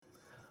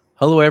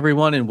Hello,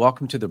 everyone, and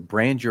welcome to the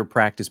Brand Your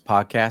Practice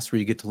podcast, where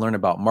you get to learn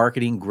about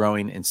marketing,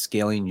 growing, and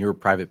scaling your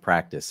private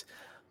practice.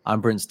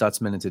 I'm Brent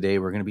Stutzman, and today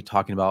we're going to be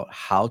talking about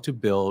how to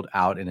build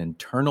out an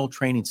internal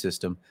training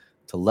system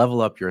to level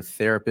up your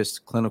therapist's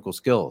clinical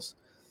skills.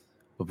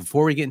 But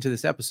before we get into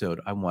this episode,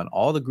 I want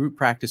all the group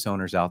practice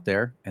owners out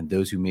there and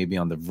those who may be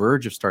on the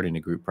verge of starting a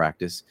group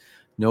practice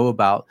know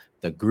about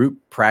the Group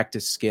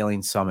Practice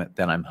Scaling Summit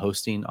that I'm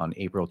hosting on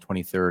April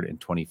 23rd and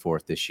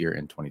 24th this year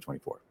in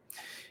 2024.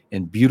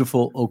 In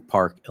beautiful Oak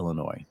Park,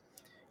 Illinois.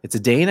 It's a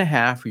day and a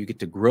half where you get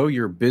to grow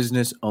your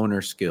business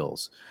owner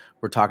skills.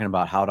 We're talking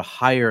about how to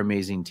hire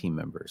amazing team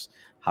members,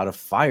 how to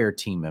fire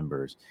team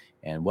members,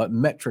 and what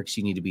metrics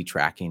you need to be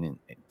tracking and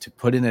to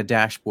put in a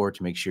dashboard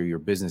to make sure your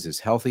business is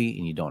healthy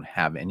and you don't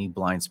have any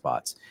blind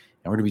spots.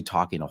 And we're going to be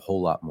talking a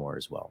whole lot more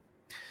as well.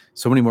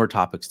 So many more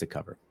topics to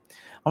cover.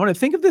 I want to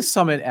think of this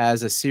summit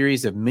as a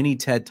series of mini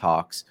TED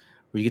Talks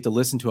where you get to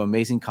listen to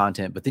amazing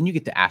content, but then you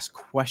get to ask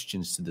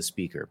questions to the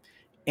speaker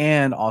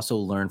and also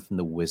learn from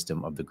the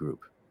wisdom of the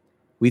group.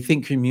 We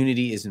think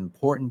community is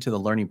important to the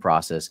learning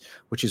process,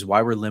 which is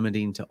why we're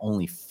limiting to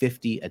only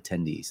 50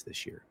 attendees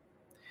this year.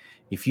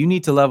 If you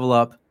need to level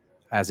up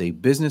as a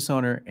business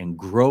owner and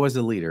grow as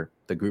a leader,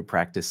 the Group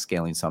Practice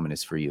Scaling Summit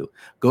is for you.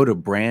 Go to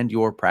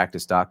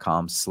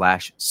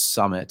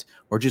brandyourpractice.com/summit,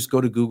 or just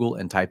go to Google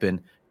and type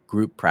in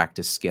Group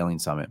Practice Scaling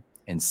Summit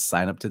and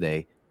sign up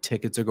today.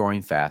 Tickets are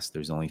going fast.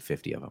 There's only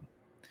 50 of them.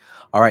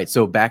 All right,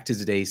 so back to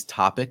today's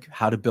topic,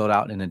 how to build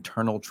out an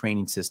internal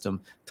training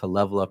system to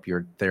level up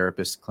your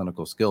therapist's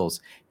clinical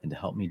skills. And to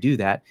help me do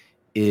that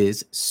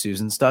is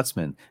Susan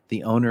Stutzman,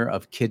 the owner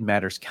of Kid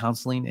Matters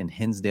Counseling in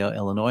Hinsdale,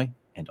 Illinois,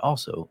 and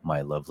also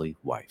my lovely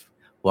wife.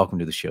 Welcome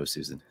to the show,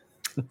 Susan.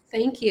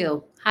 Thank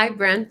you. Hi,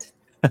 Brent.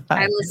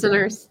 Hi,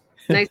 listeners.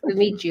 Nice to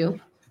meet you.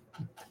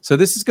 So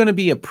this is going to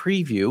be a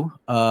preview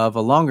of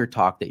a longer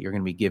talk that you're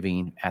going to be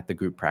giving at the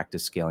Group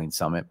Practice Scaling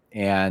Summit.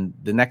 And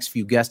the next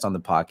few guests on the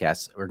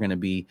podcast are going to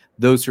be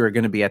those who are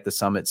going to be at the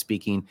summit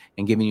speaking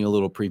and giving you a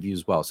little preview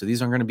as well. So these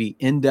aren't going to be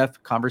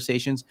in-depth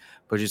conversations,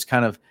 but just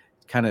kind of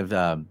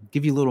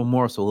give you a little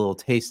more, so a little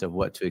taste of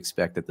what to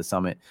expect at the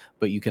summit.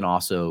 But you can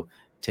also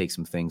take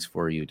some things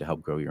for you to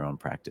help grow your own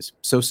practice.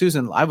 So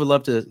Susan, I would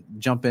love to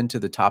jump into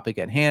the topic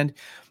at hand.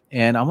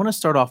 And I want to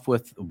start off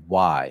with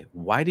why.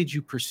 Why did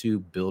you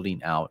pursue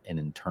building out an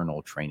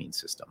internal training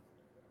system?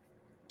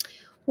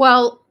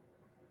 Well,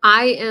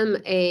 I am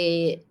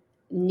a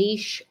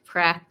niche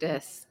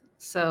practice,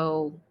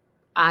 so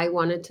I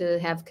wanted to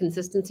have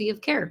consistency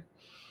of care.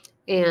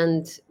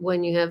 And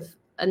when you have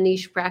a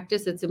niche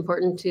practice, it's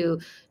important to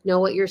know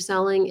what you're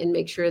selling and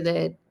make sure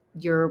that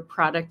your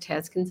product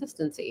has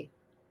consistency.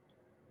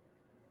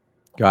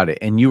 Got it.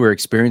 And you were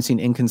experiencing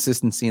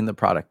inconsistency in the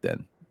product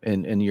then,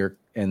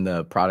 in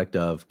the product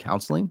of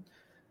counseling?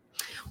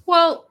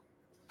 Well,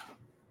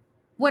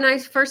 when I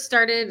first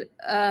started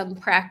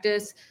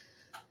practice,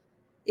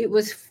 it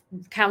was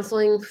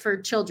counseling for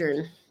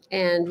children,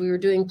 and we were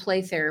doing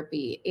play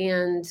therapy.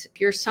 And if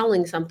you're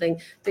selling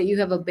something that you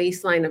have a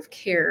baseline of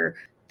care,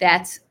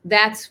 that's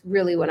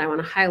really what I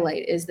want to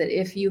highlight, is that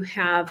if you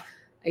have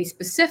a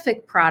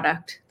specific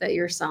product that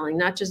you're selling,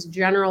 not just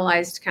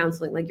generalized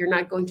counseling, like you're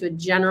not going to a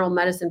general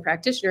medicine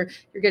practitioner,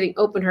 you're getting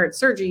open heart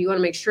surgery, you want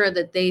to make sure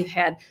that they've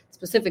had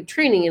specific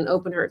training in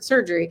open heart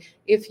surgery.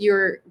 If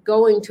you're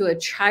going to a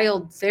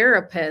child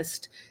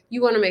therapist,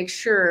 you want to make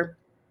sure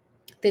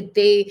that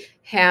they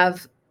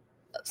have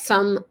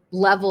some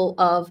level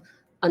of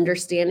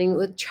understanding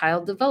with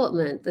child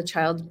development, the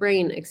child's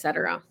brain,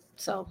 etc.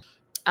 So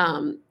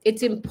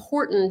it's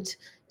important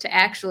to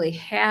actually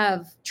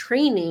have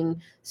training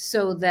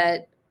so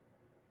that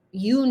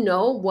you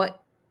know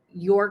what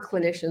your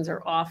clinicians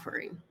are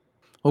offering.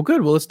 Well,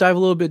 good. Well, let's dive a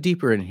little bit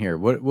deeper in here.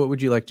 What would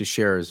you like to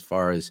share as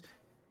far as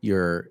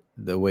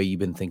the way you've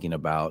been thinking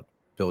about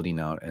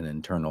building out an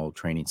internal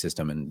training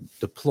system and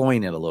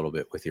deploying it a little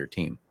bit with your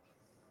team?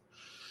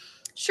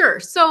 Sure.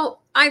 So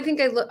I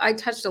think I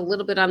touched a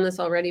little bit on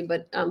this already,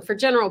 but for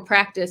general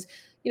practice,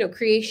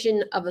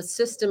 creation of a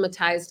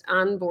systematized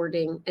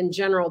onboarding and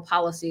general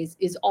policies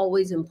is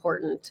always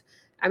important.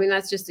 I mean,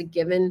 that's just a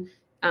given,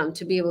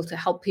 to be able to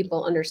help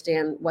people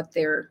understand what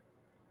they're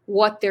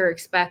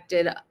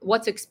expected,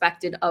 what's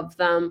expected of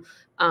them,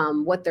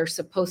 what they're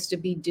supposed to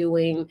be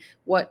doing,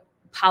 what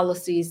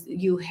policies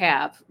you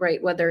have,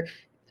 right? Whether,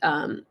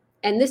 and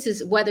this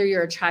is whether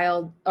you're a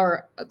child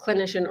or a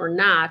clinician or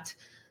not,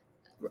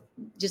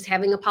 just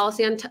having a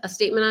policy on a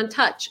statement on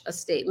touch, a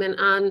statement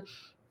on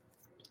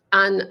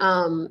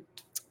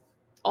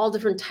all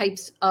different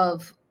types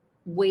of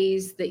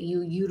ways that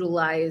you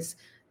utilize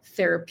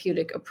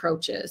therapeutic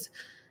approaches,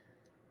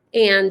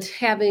 and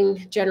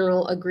having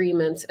general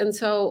agreements. And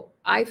so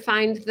I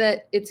find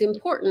that it's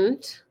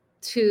important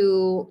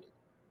to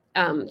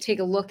take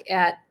a look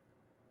at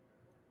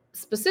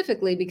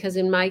specifically, because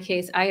in my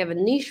case, I have a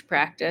niche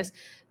practice,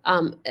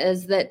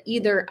 is that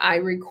either I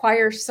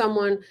require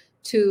someone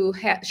to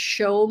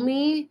show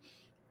me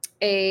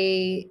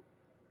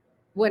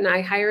when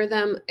I hire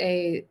them,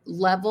 a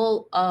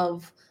level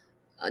of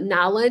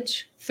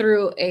knowledge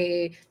through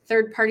a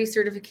third-party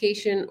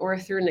certification or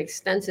through an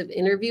extensive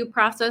interview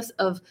process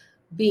of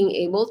being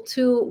able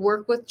to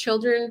work with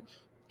children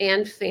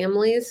and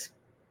families,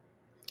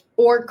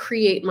 or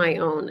create my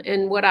own.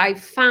 And what I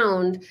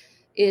found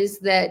is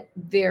that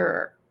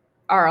there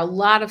are a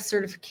lot of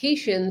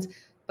certifications,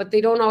 but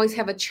they don't always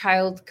have a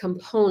child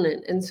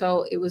component. And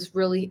so it was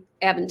really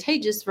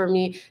advantageous for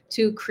me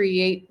to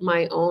create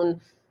my own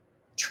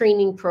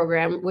training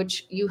program,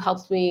 which you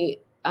helped me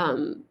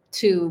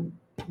to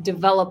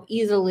develop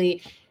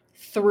easily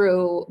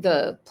through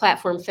the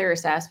platform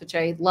Therasast, which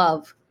I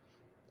love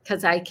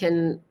because I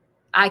can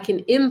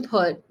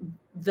input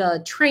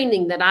the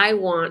training that I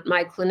want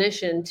my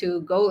clinician to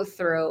go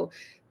through,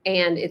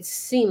 and it's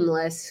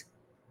seamless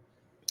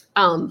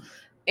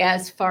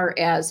as far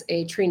as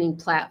a training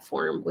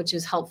platform, which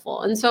is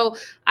helpful. And so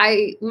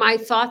my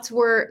thoughts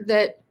were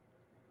that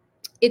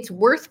it's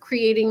worth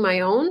creating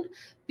my own,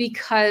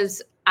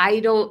 because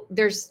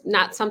there's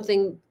not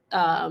something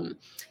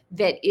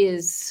that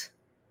is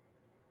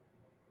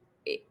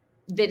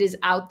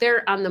out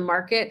there on the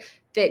market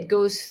that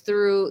goes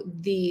through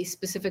the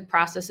specific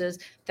processes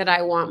that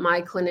I want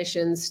my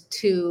clinicians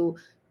to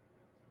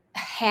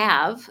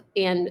have,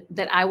 and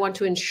that I want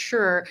to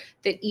ensure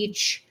that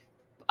each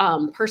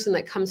person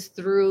that comes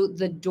through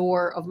the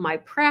door of my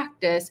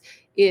practice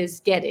is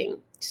getting.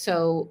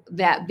 So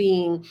that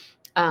being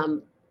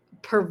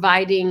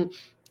providing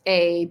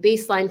a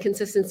baseline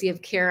consistency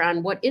of care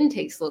on what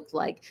intakes look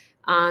like,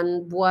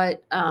 on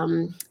what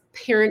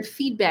parent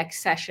feedback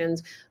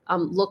sessions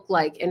look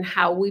like, and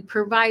how we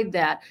provide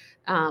that,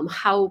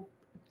 how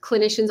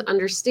clinicians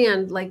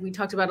understand, like we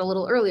talked about a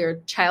little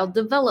earlier, child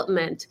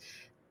development,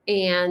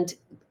 and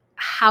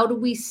how do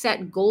we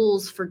set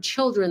goals for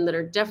children that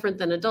are different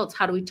than adults?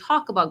 How do we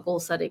talk about goal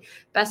setting?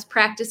 Best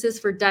practices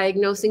for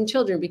diagnosing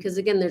children, because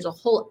again, there's a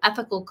whole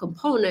ethical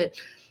component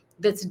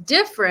that's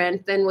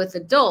different than with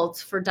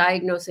adults for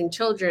diagnosing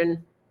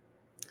children,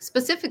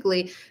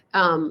 specifically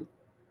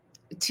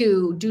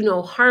to do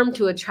no harm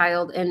to a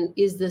child. And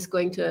is this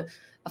going to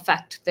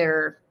affect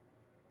their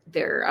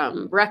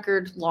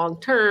record long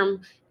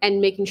term, and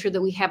making sure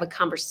that we have a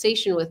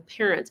conversation with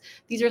parents.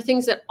 These are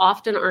things that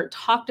often aren't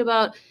talked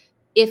about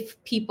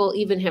if people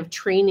even have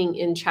training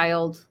in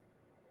child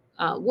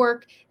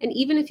work. And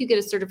even if you get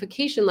a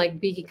certification like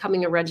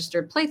becoming a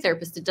registered play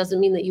therapist, it doesn't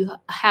mean that you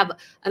have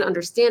an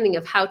understanding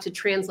of how to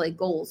translate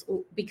goals,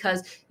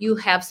 because you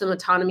have some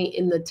autonomy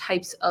in the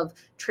types of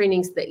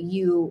trainings that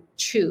you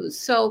choose.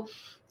 So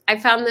I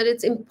found that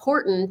it's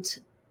important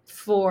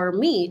for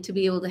me to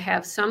be able to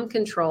have some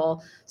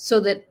control, so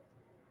that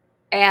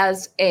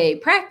as a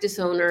practice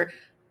owner,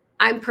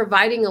 I'm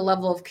providing a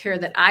level of care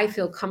that I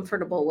feel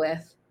comfortable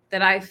with,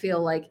 that I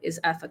feel like is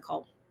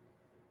ethical.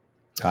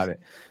 Got it.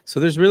 So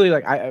there's really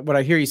like, what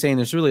I hear you saying,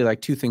 there's really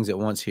like two things at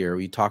once here.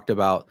 We talked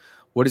about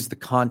what is the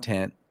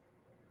content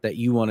that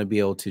you want to be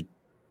able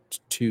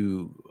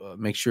to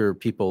make sure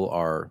people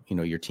are,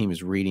 your team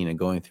is reading and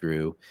going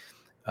through,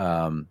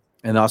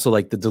 and also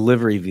like the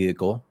delivery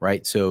vehicle,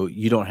 right? So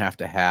you don't have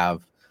to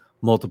have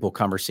multiple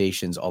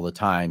conversations all the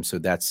time. So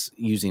that's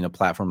using a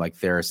platform like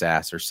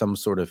Therasast or some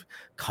sort of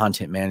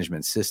content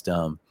management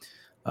system.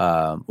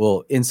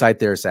 Well, inside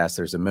Therasast,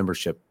 there's a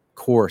membership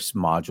course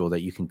module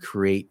that you can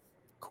create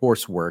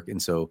coursework. And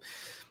so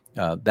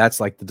that's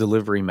like the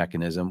delivery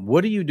mechanism.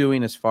 What are you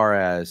doing as far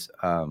as,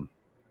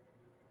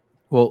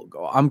 well,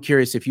 I'm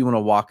curious if you want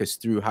to walk us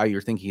through how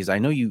you're thinking, because I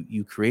know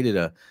you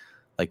created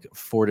like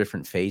 4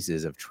 different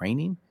phases of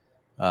training.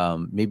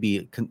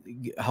 Maybe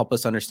help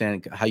us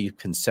understand how you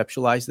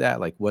conceptualize that.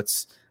 Like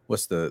what's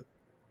the,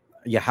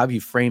 how have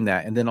you framed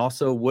that? And then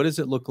also, what does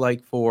it look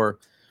like for,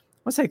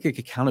 let's say, like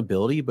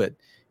accountability, but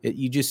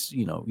you just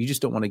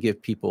don't want to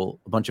give people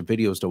a bunch of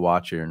videos to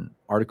watch and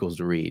articles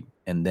to read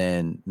and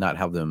then not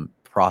have them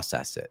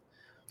process it.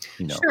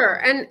 Sure.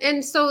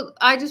 And so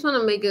I just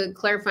want to make a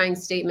clarifying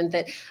statement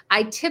that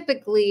I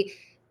typically,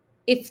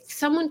 if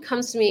someone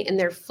comes to me and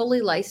they're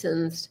fully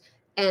licensed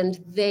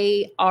and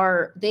they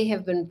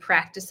have been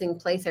practicing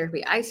play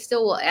therapy, I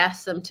still will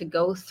ask them to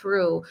go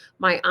through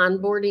my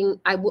onboarding.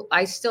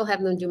 I still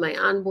have them do my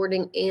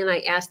onboarding, and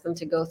I ask them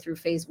to go through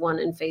phase 1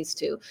 and phase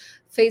 2.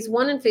 Phase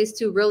 1 and phase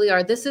 2 really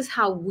are, this is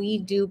how we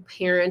do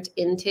parent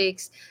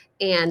intakes,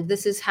 and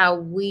this is how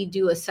we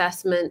do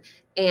assessment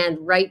and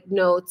write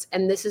notes,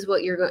 and this is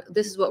what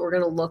we're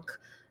going to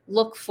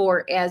look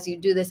for as you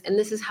do this, and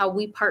this is how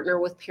we partner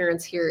with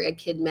parents here at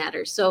Kid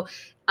Matters. So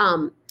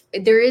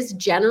there is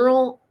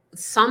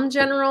some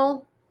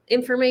general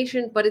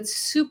information, but it's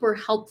super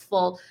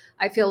helpful,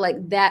 I feel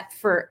like, that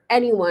for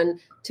anyone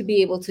to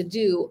be able to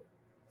do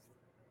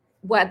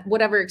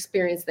whatever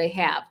experience they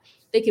have.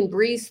 They can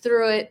breeze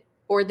through it,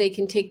 or they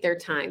can take their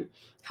time.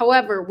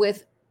 However,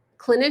 with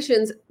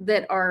clinicians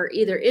that are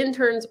either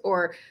interns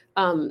or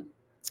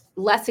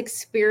less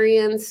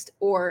experienced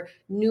or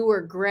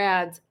newer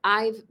grads,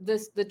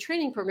 the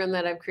training program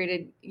that I've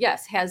created,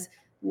 yes, has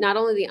not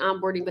only the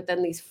onboarding, but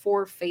then these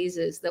 4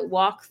 phases that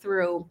walk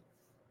through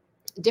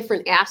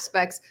different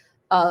aspects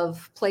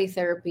of play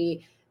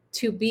therapy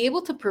to be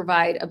able to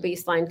provide a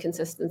baseline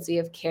consistency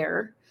of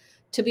care,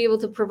 to be able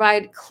to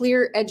provide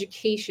clear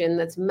education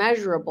that's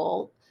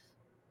measurable,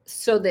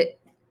 so that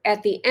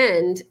at the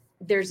end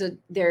there's a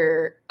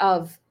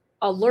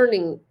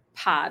learning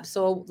pod.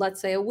 So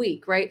let's say a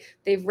week, right?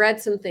 They've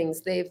read some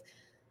things,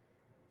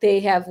 they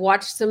have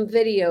watched some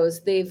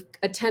videos, they've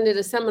attended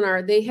a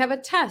seminar, they have a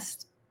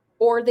test,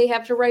 or they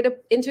have to write an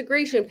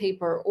integration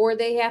paper, or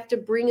they have to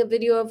bring a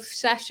video of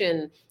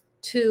session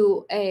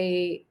to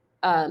an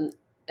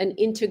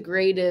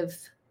integrative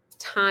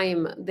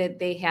time that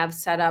they have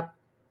set up,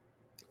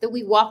 that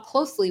we walk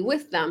closely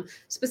with them,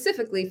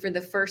 specifically for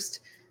the first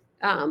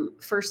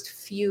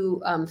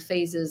few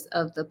phases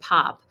of the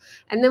POP.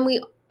 And then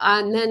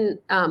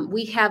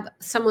we have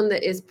someone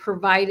that is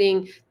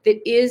providing,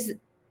 that is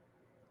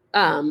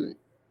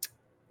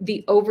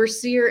the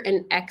overseer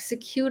and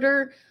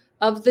executor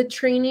of the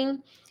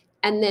training.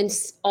 And then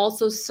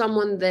also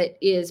someone that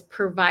is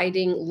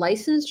providing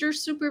licensure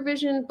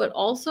supervision, but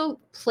also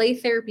play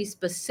therapy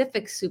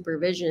specific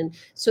supervision,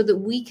 so that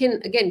we can,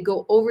 again,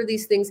 go over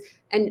these things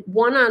and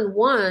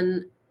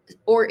one-on-one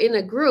or in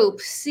a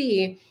group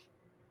see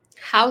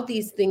how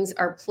these things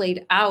are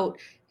played out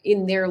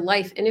in their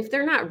life. And if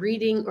they're not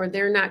reading or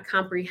they're not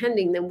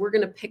comprehending, then we're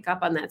going to pick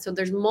up on that. So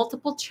there's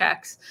multiple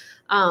checks.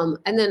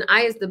 And then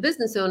I, as the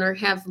business owner,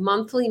 have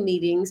monthly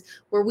meetings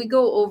where we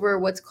go over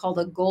what's called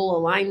a goal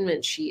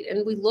alignment sheet.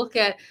 And we look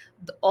at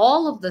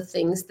all of the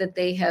things that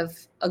they have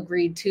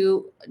agreed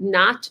to,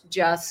 not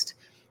just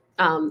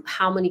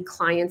how many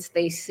clients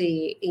they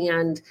see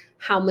and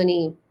how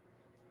many,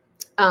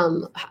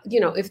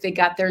 if they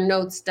got their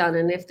notes done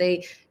and if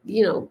they,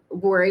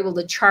 were able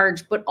to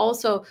charge, but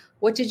also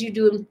what did you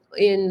do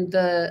in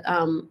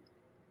the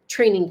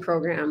training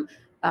program?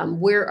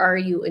 Where are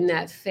you in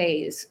that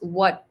phase?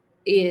 Do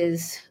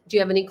you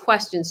have any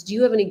questions? Do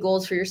you have any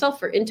goals for yourself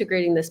for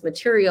integrating this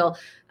material?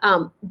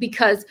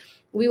 Because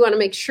we want to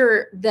make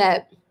sure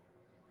that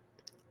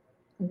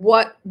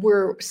what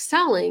we're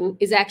selling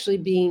is actually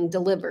being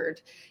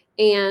delivered.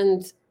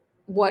 And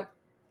what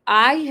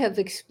I have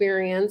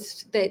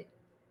experienced that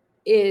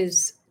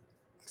is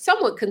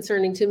somewhat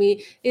concerning to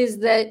me is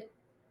that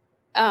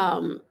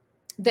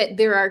that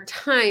there are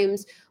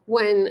times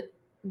when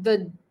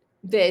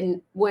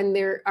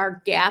there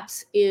are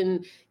gaps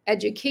in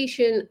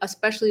education,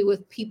 especially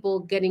with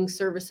people getting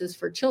services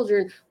for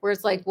children, where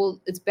it's like,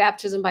 well, it's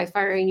baptism by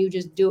fire and you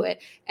just do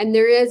it. And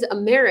there is a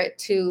merit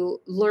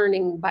to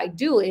learning by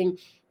doing,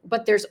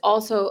 but there's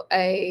also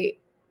a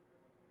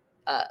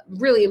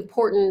really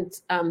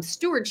important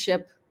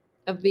stewardship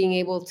of being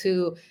able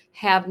to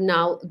have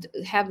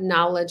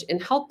knowledge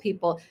and help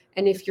people.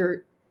 And if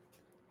you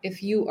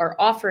are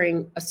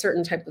offering a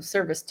certain type of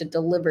service, to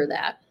deliver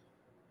that.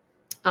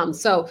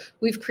 So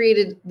we've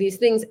created these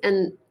things,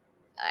 and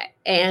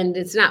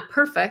it's not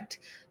perfect,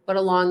 but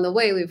along the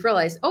way we've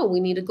realized, we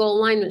need a goal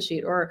alignment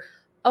sheet, or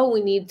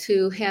we need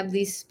to have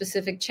these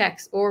specific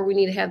checks, or we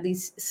need to have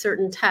these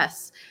certain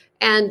tests.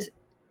 And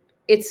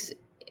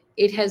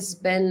it has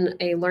been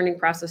a learning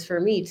process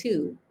for me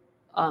too,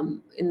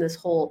 in this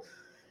whole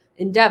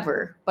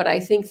endeavor. But I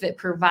think that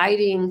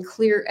providing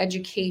clear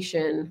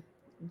education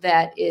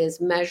that is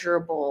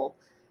measurable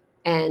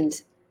and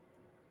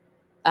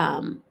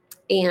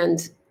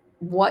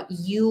what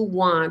you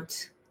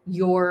want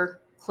your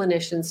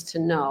clinicians to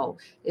know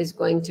is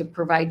going to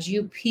provide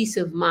you peace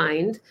of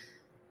mind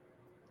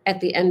at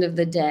the end of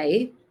the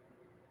day,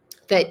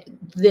 that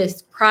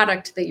this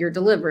product that you're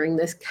delivering,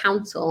 this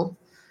counsel,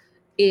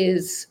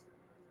 is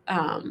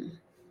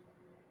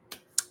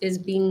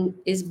being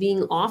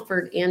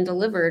offered and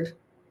delivered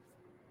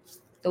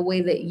the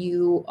way that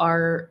you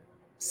are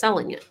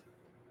selling it.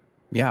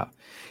 Yeah.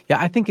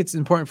 I think it's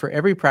important for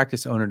every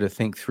practice owner to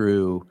think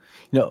through,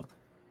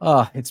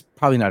 it's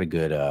probably not a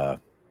good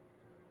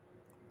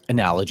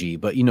analogy,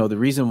 but the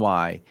reason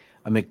why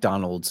a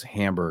McDonald's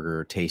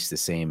hamburger tastes the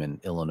same in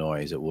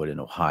Illinois as it would in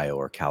Ohio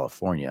or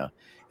California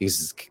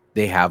is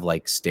they have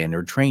like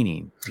standard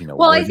training.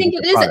 Well, I think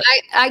it is.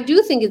 I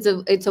do think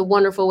it's a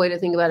wonderful way to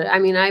think about it. I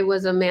mean, I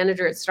was a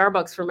manager at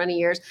Starbucks for many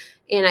years,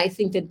 and I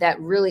think that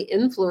really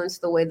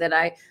influenced the way that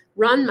I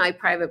run my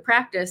private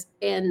practice.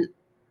 And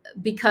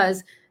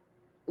because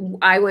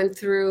I went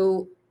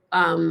through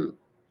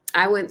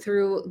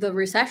the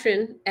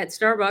recession at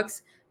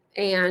Starbucks,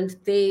 and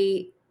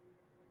they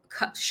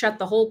shut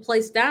the whole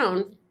place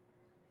down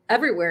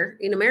everywhere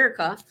in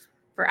America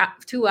for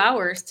 2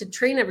 hours to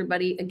train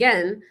everybody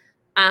again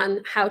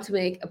on how to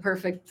make a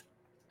perfect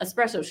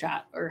espresso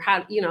shot, or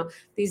how,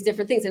 these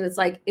different things. And it's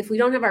like, if we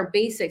don't have our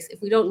basics,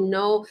 if we don't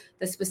know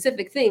the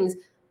specific things,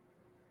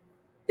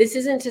 this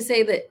isn't to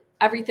say that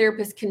every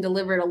therapist can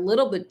deliver it a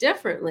little bit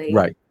differently.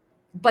 Right.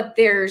 But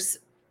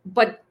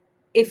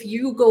if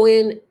you go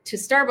in to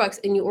Starbucks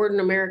and you order an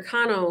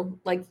Americano,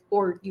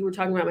 or you were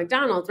talking about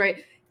McDonald's,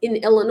 right? In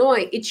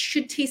Illinois, it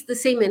should taste the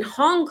same in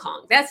Hong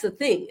Kong. That's the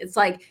thing. It's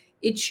like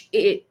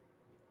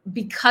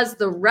because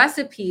the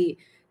recipe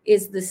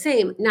is the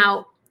same.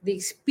 Now, the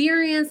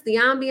experience, the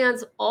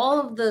ambiance,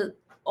 all the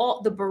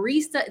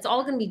barista, it's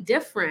all going to be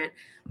different.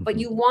 But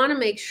you want to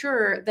make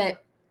sure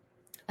that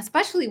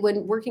especially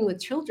when working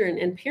with children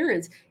and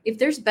parents, if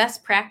there's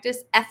best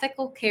practice,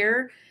 ethical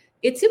care,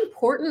 it's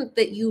important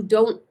that you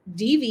don't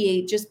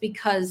deviate just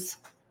because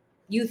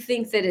you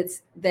think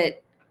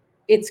that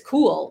it's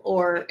cool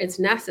or it's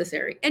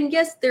necessary. And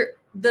yes,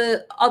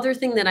 the other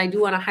thing that I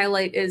do want to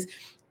highlight is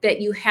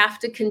that you have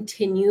to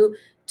continue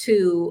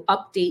to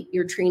update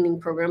your training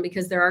program,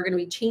 because there are going to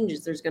be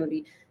changes. There's going to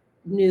be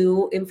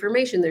new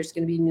information. There's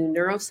going to be new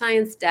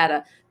neuroscience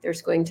data.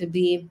 There's going to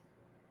be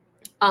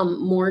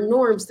more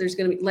norms. There's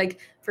going to be, like,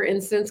 for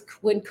instance,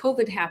 when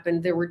COVID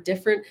happened, there were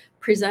different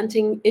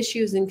presenting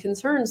issues and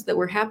concerns that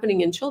were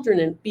happening in children,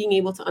 and being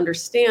able to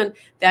understand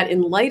that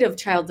in light of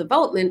child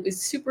development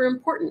is super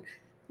important.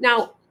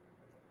 Now,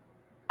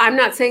 I'm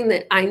not saying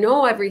that I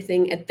know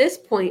everything at this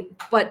point,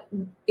 but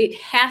we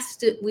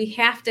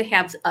have to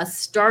have a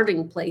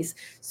starting place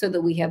so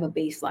that we have a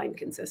baseline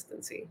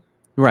consistency.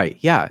 Right.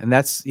 Yeah. And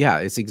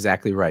it's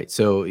exactly right.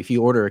 So if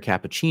you order a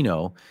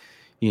cappuccino,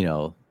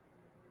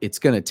 it's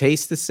going to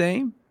taste the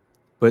same,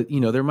 but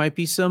there might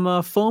be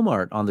some foam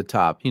art on the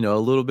top, a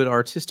little bit of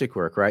artistic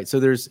work, right?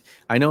 So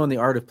I know in the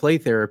art of play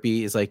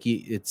therapy is like,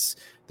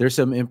 there's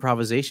some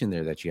improvisation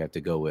there that you have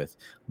to go with,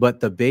 but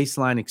the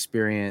baseline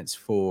experience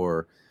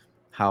for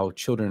how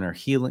children are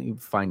healing,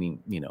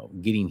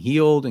 getting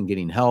healed and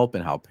getting help,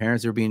 and how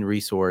parents are being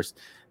resourced,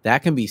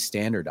 that can be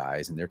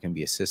standardized, and there can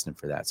be a system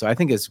for that. So I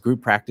think as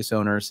group practice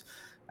owners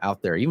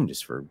out there, even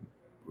just for,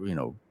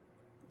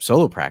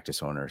 solo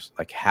practice owners,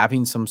 like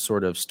having some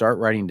sort of start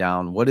writing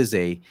down what does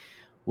the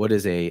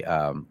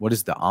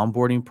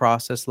onboarding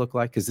process look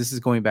like? Because this is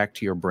going back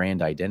to your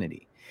brand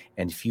identity.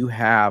 And if you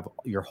have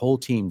your whole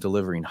team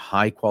delivering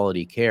high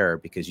quality care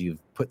because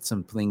you've put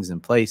some things in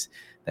place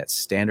that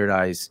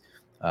standardize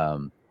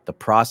the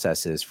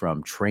processes,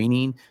 from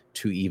training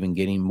to even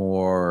getting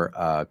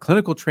more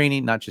clinical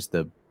training, not just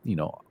the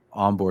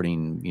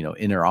onboarding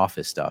inner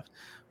office stuff,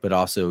 but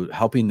also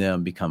helping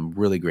them become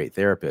really great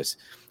therapists,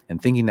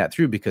 and thinking that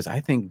through. Because I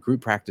think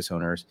group practice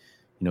owners,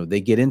 they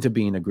get into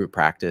being a group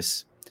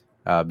practice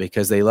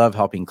because they love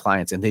helping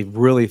clients, and they've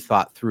really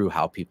thought through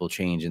how people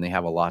change, and they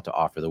have a lot to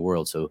offer the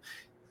world. So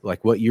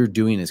like what you're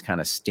doing is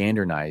kind of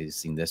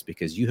standardizing this,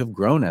 because you have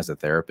grown as a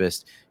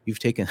therapist.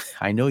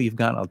 I know you've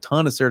gotten a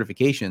ton of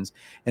certifications,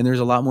 and there's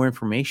a lot more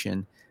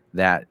information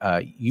that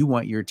you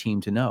want your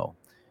team to know.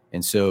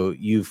 And so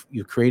you've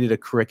created a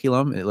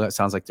curriculum. It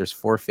sounds like there's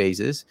 4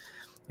 phases.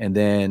 And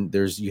then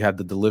you have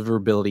the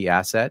deliverability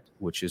asset,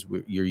 which is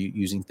you're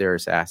using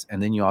TheraSAS.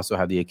 And then you also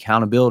have the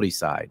accountability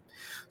side.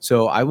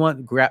 So I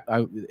want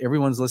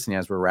everyone's listening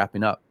as we're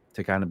wrapping up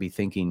to kind of be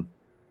thinking,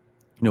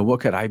 what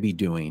could I be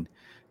doing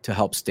to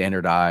help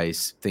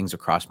standardize things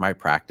across my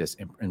practice,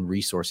 and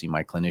resourcing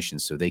my clinicians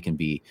so they can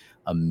be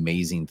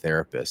amazing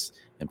therapists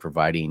and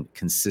providing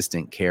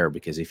consistent care.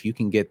 Because if you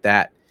can get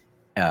that,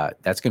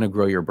 that's going to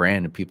grow your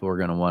brand, and people are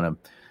going to want to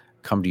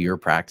come to your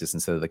practice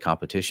instead of the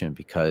competition,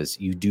 because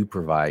you do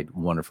provide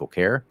wonderful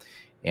care.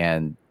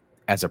 And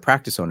as a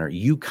practice owner,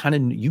 you kind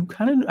of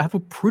have a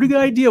pretty good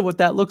idea what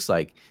that looks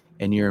like,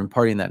 and you're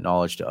imparting that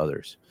knowledge to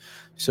others.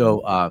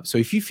 So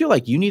if you feel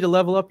like you need to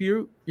level up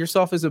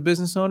yourself as a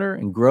business owner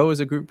and grow as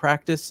a group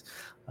practice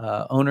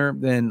owner,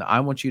 then I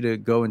want you to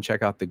go and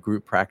check out the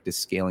Group Practice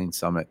Scaling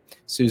Summit.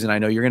 Susan, I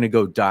know you're going to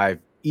go dive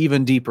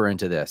even deeper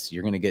into this.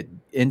 You're going to get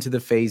into the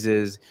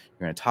phases.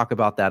 You're going to talk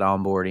about that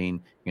onboarding.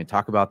 You're going to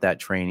talk about that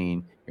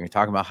training. You're going to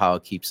talk about how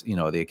it keeps,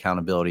 the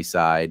accountability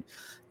side,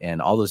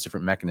 and all those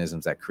different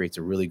mechanisms that creates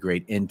a really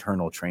great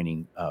internal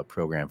training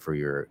program for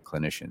your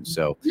clinicians.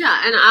 So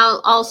yeah, and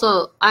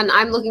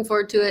I'm looking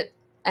forward to it,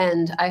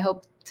 and I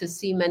hope to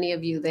see many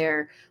of you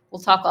there.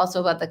 We'll talk also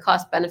about the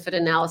cost benefit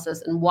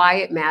analysis and why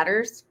it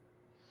matters,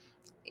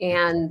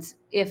 and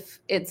if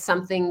it's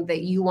something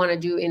that you want to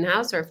do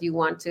in-house, or if you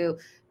want to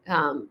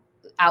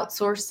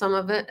outsource some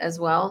of it as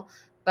well.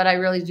 But I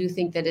really do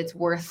think that it's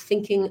worth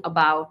thinking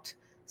about,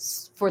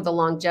 for the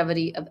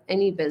longevity of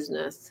any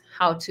business,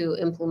 how to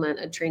implement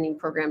a training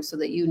program so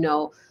that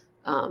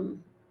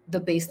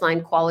the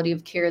baseline quality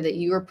of care that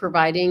you are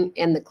providing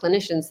and the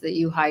clinicians that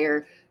you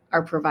hire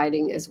are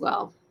providing as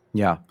well.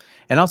 Yeah.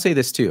 And I'll say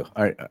this too.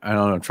 I don't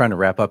know, I'm trying to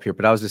wrap up here,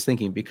 but I was just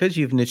thinking, because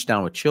you've niched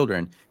down with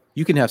children,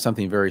 you can have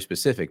something very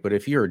specific. But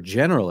if you're a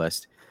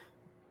generalist,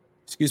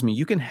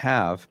 you can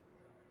have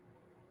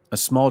a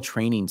small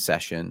training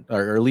session,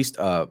 or at least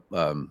like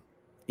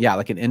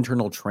an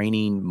internal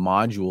training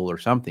module or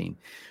something,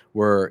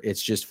 where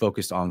it's just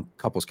focused on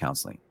couples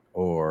counseling,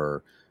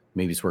 or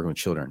maybe it's working with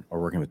children,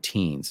 or working with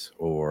teens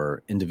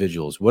or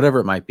individuals, whatever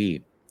it might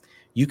be.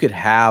 You could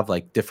have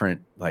like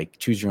different, like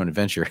choose your own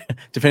adventure,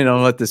 depending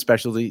on what the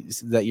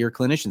specialties that your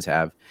clinicians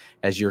have,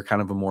 as your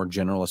kind of a more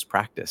generalist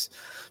practice.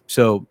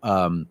 So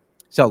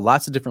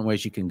lots of different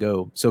ways you can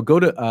go. So go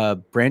to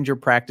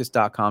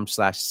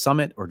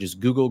brandyourpractice.com/summit, or just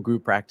Google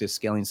Group Practice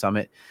Scaling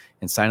Summit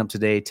and sign up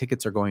today.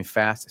 Tickets are going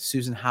fast.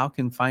 Susan, how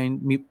can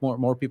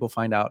more people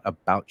find out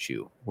about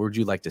you? Where would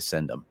you like to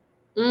send them?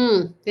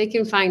 They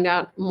can find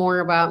out more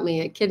about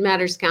me at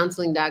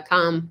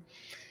kidmatterscounseling.com,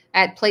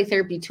 at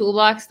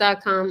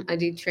playtherapytoolbox.com. I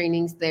do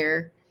trainings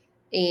there.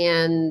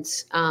 and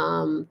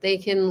they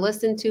can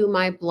listen to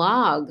my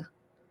blog.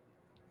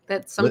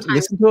 That sometimes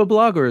Listen to a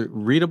blog or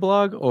read a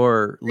blog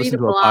or listen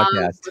to a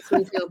podcast.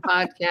 listen to a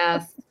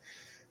podcast.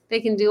 They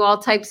can do all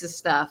types of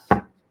stuff,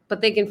 but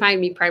they can find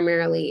me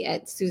primarily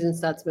at Susan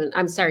Stutzman.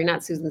 I'm sorry,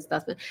 not Susan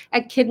Stutzman,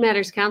 at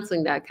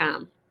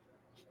kidmatterscounseling.com.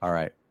 All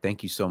right.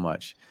 Thank you so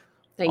much.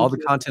 Thank All the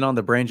you. content on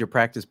the Brand Your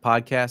Practice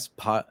podcast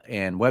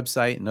and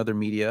website and other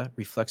media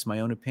reflects my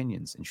own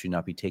opinions and should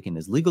not be taken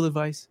as legal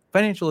advice,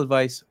 financial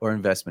advice, or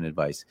investment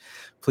advice.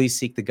 Please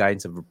seek the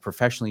guidance of a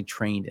professionally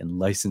trained and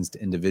licensed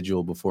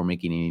individual before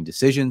making any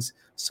decisions.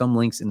 Some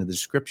links in the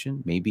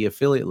description may be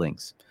affiliate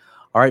links.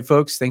 All right,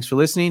 folks, thanks for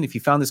listening. If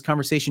you found this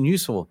conversation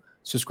useful,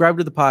 subscribe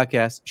to the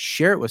podcast,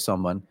 share it with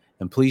someone,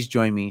 and please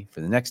join me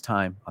for the next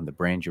time on the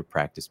Brand Your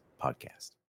Practice podcast.